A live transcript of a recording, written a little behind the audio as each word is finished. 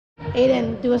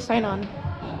Aiden, do a sign on.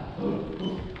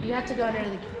 You have to go under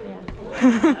the.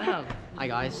 Yeah. Hi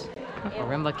guys.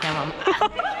 Marimba cam on.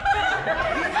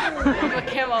 Marimba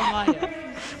cam on Maya.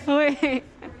 Wait.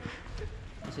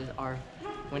 This is our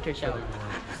winter show.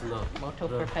 Moto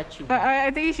Perpetual.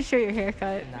 I think you should show your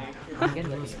haircut. Nah, I'm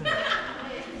good.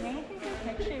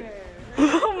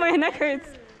 Oh, my neck hurts.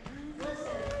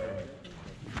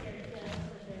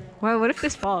 Wow, what if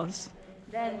this falls?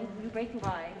 Then you break the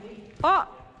line. Oh!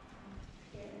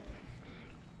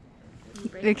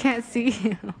 They can't see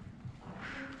you.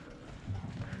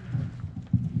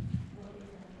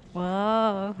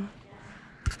 Whoa.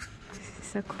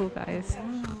 So cool, guys.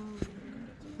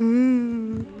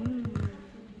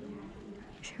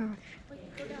 Sure.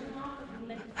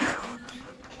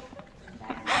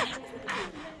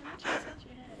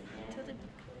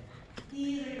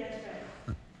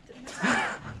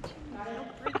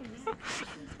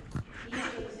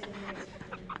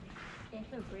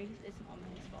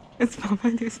 It's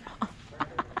Mama's fault.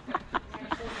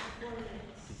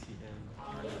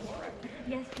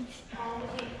 Yes, please.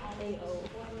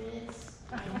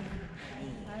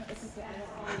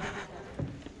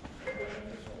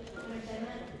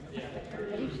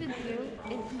 You should do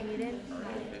is Aiden.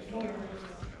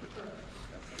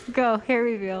 Go, hair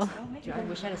reveal. Dude, I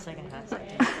wish I had a second hat.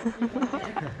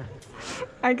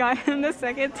 I got him the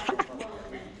second time.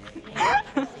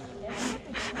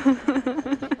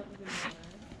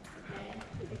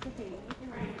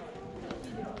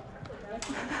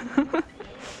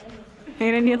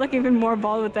 Aiden, you look even more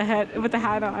bald with the hat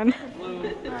on.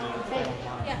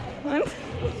 What?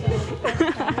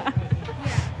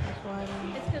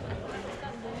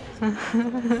 No, I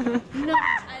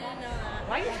didn't know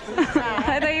that.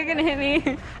 I thought you were gonna hit me.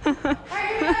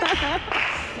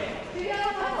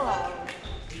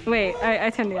 Wait, I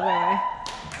turned the other way.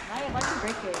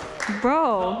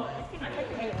 Bro,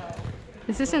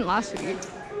 this isn't last week.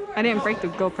 I didn't break the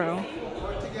GoPro.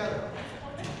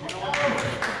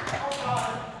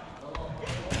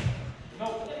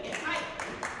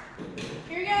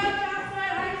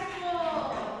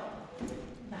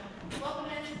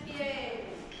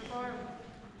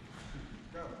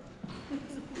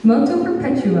 Moto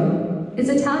Perpetuo is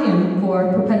Italian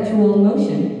for perpetual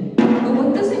motion. But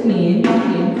what does it mean to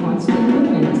be in constant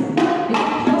movement? Is it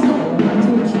possible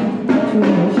to achieve perpetual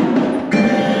motion?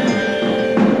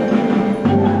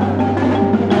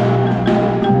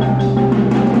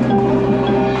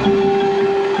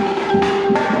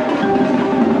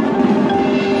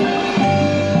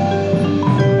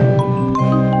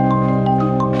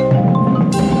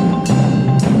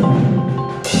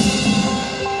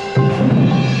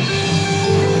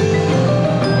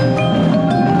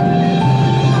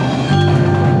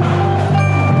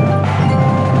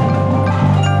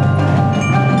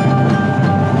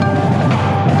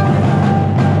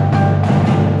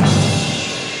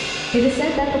 It is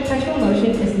said that perpetual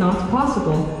motion is not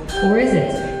possible, or is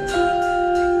it?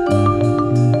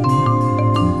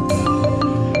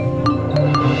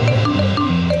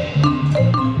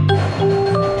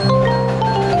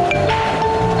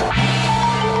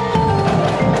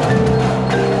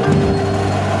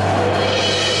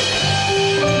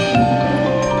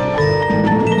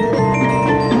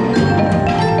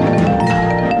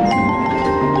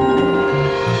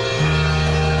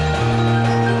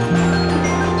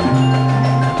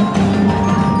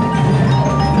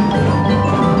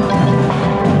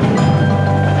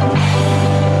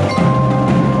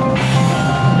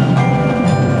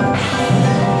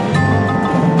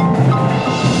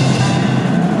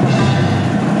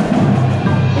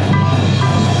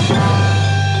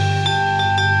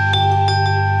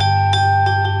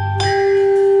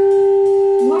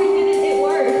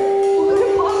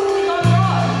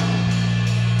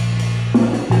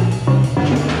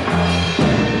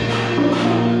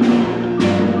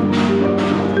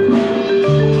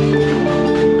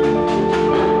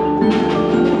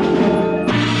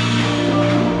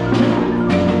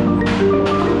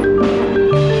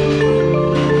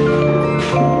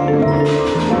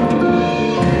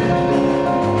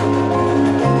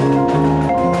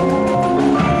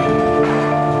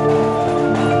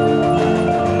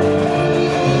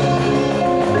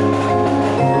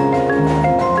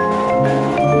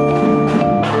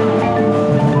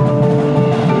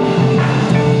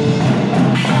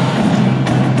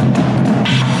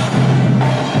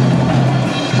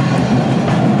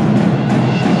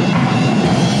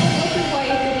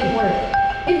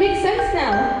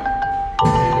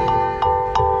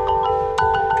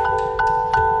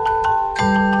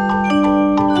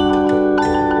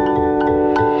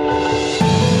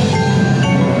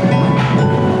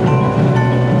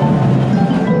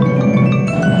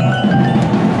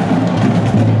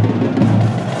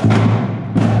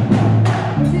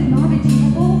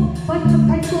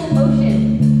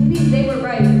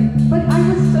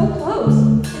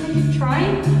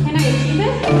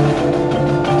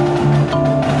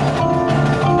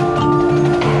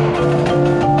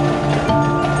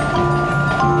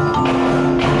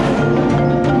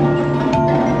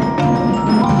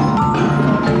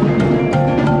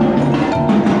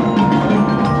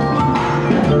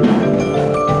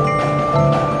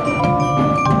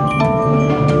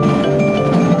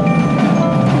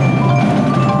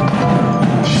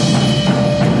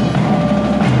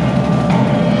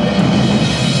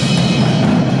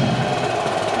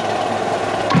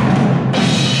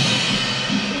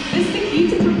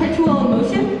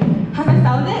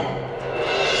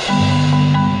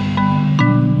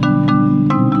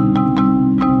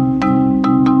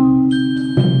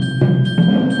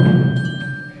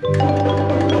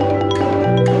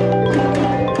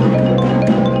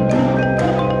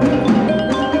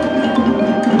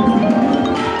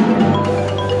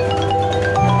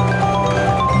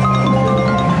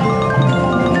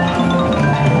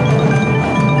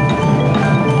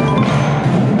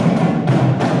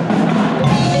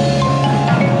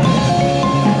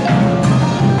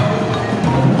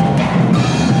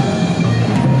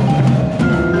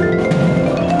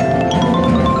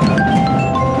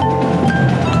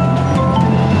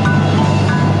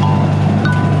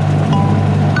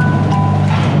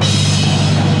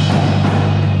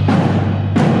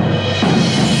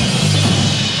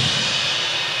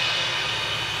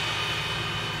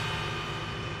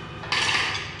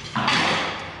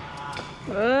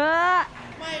 Maya,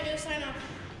 do a sign off.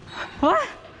 What?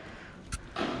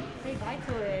 Say bye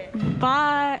to it.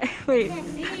 Bye. Wait. I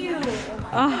see you.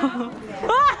 Oh.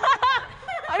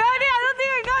 I don't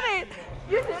think I got it.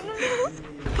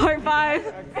 Part 5.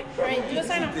 Alright, do a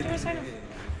sign off. Do a sign off.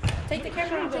 Take the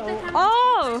camera off.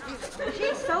 Oh.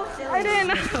 She's so silly. I didn't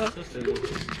know.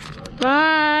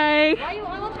 Bye. Why you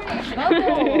almost trying to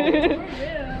bubble?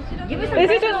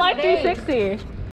 This isn't Life 360.